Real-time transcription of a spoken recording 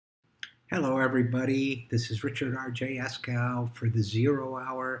Hello, everybody. This is Richard RJ Eskow for the Zero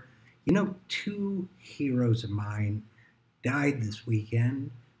Hour. You know, two heroes of mine died this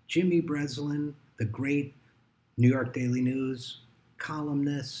weekend. Jimmy Breslin, the great New York Daily News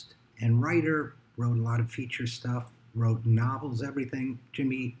columnist and writer, wrote a lot of feature stuff, wrote novels, everything.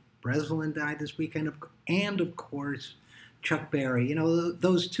 Jimmy Breslin died this weekend, and of course, Chuck Berry. You know,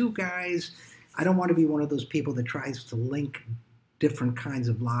 those two guys. I don't want to be one of those people that tries to link different kinds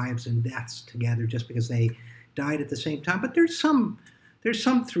of lives and deaths together just because they died at the same time. But there's some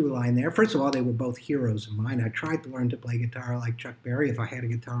through line there. First of all, they were both heroes of mine. I tried to learn to play guitar like Chuck Berry. If I had a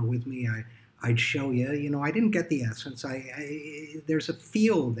guitar with me, I'd show you. You know, I didn't get the essence. There's a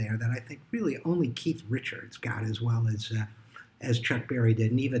feel there that I think really only Keith Richards got as Chuck Berry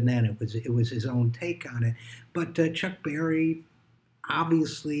did, and even then it was his own take on it. But Chuck Berry,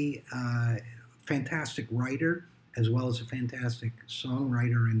 obviously, fantastic writer as well as a fantastic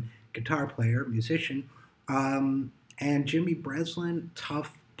songwriter and guitar player, musician. And Jimmy Breslin,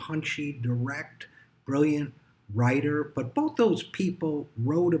 tough, punchy, direct, brilliant writer. But both those people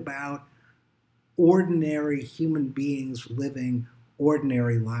wrote about ordinary human beings living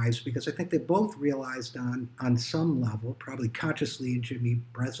ordinary lives because I think they both realized on some level, probably consciously in Jimmy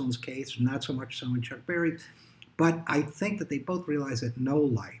Breslin's case, not so much so in Chuck Berry's, but I think that they both realized that no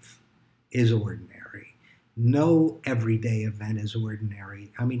life is ordinary. No everyday event is ordinary.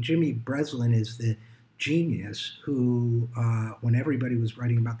 I mean, Jimmy Breslin is the genius who, when everybody was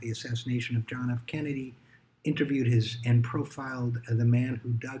writing about the assassination of John F. Kennedy, interviewed his and profiled the man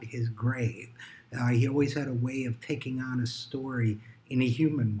who dug his grave. He always had a way of taking on a story in a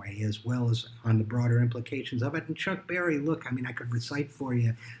human way as well as on the broader implications of it. And Chuck Berry, look, I mean, I could recite for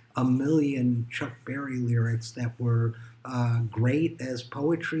you a million Chuck Berry lyrics that were great as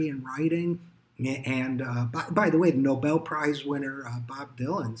poetry and writing. And by the way, the Nobel Prize winner Bob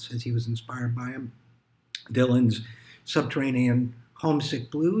Dylan says he was inspired by him. Dylan's Subterranean Homesick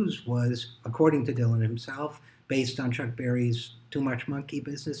Blues was, according to Dylan himself, based on Chuck Berry's Too Much Monkey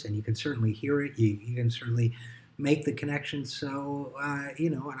Business, and you can certainly hear it. You can certainly make the connection. So,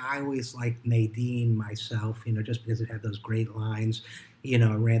 and I always liked Nadine myself, just because it had those great lines. I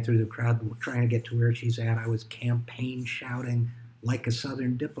ran through the crowd trying to get to where she's at. I was campaign shouting like a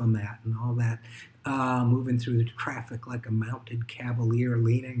Southern diplomat and all that, moving through the traffic like a mounted cavalier,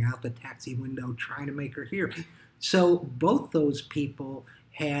 leaning out the taxi window, trying to make her hear. So both those people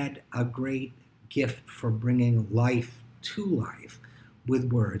had a great gift for bringing life to life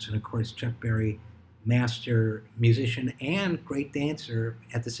with words. And of course, Chuck Berry, master musician and great dancer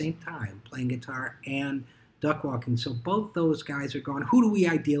at the same time, playing guitar and duck walking. So both those guys are gone. Who do we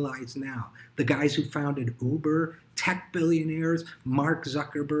idealize now? The guys who founded Uber, tech billionaires, Mark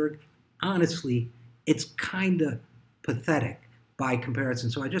Zuckerberg. Honestly, it's kind of pathetic by comparison.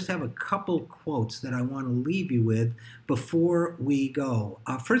 So I just have a couple quotes that I want to leave you with before we go.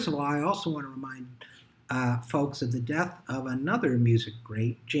 First of all, I also want to remind folks of the death of another music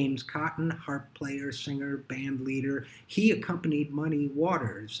great, James Cotton, harp player, singer, band leader. He accompanied Muddy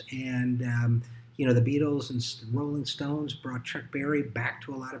Waters, and the Beatles and Rolling Stones brought Chuck Berry back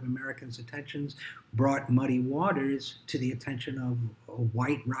to a lot of Americans' attentions, brought Muddy Waters to the attention of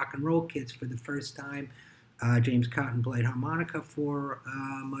white rock and roll kids for the first time. James Cotton played harmonica for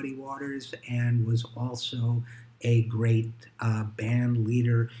Muddy Waters and was also a great band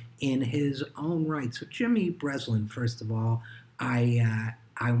leader in his own right. So Jimmy Breslin, first of all, I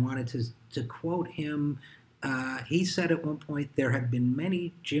wanted to quote him. He said at one point, there have been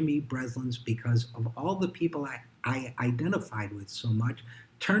many Jimmy Breslins because of all the people I identified with so much,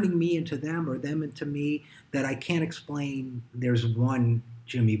 turning me into them or them into me, that I can't explain there's one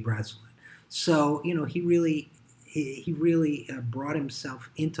Jimmy Breslin. So, he really brought himself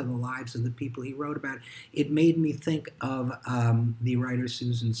into the lives of the people he wrote about. It made me think of the writer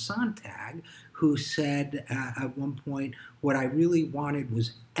Susan Sontag, who said at one point, what I really wanted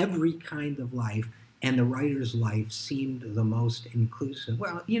was every kind of life, and the writer's life seemed the most inclusive.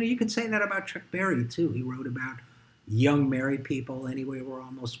 Well, you could say that about Chuck Berry, too. He wrote about young married people, anyway, we're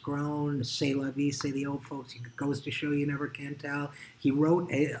almost grown, say la vie, say the old folks, it goes to show you never can tell. He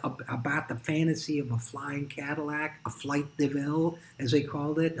wrote about the fantasy of a flying Cadillac, a flight de ville, as they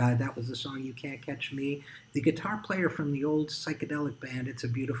called it. That was the song You Can't Catch Me. The guitar player from the old psychedelic band It's a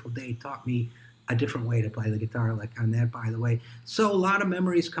Beautiful Day taught me a different way to play the guitar, like on that, by the way. So a lot of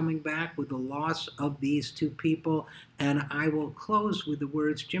memories coming back with the loss of these two people. And I will close with the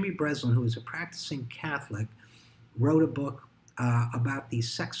words, Jimmy Breslin, who is a practicing Catholic, wrote a book about the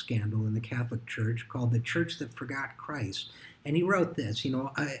sex scandal in the Catholic Church called The Church That Forgot Christ. And he wrote this.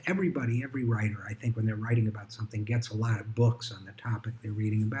 Everybody, every writer, I think, when they're writing about something, gets a lot of books on the topic they're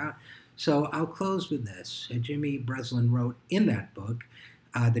reading about. So I'll close with this. Jimmy Breslin wrote in that book,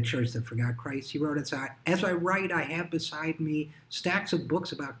 The Church That Forgot Christ. He wrote, as I write, I have beside me stacks of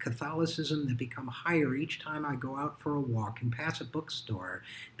books about Catholicism that become higher each time I go out for a walk and pass a bookstore.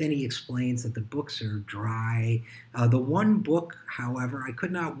 Then he explains that the books are dry. The one book, however, I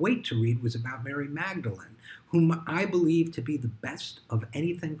could not wait to read was about Mary Magdalene, whom I believe to be the best of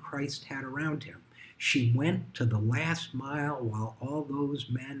anything Christ had around him. She went to the last mile while all those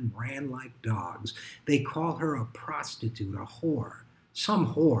men ran like dogs. They call her a prostitute, a whore.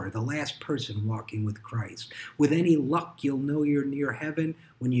 Some whore, the last person walking with Christ. With any luck, you'll know you're near heaven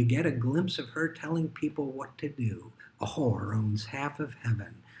when you get a glimpse of her telling people what to do. A whore owns half of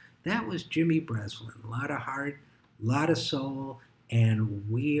heaven. That was Jimmy Breslin. A lot of heart, a lot of soul, and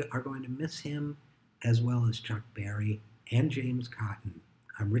we are going to miss him as well as Chuck Berry and James Cotton.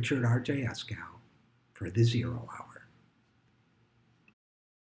 I'm Richard RJ Eskow for the Zero Hour.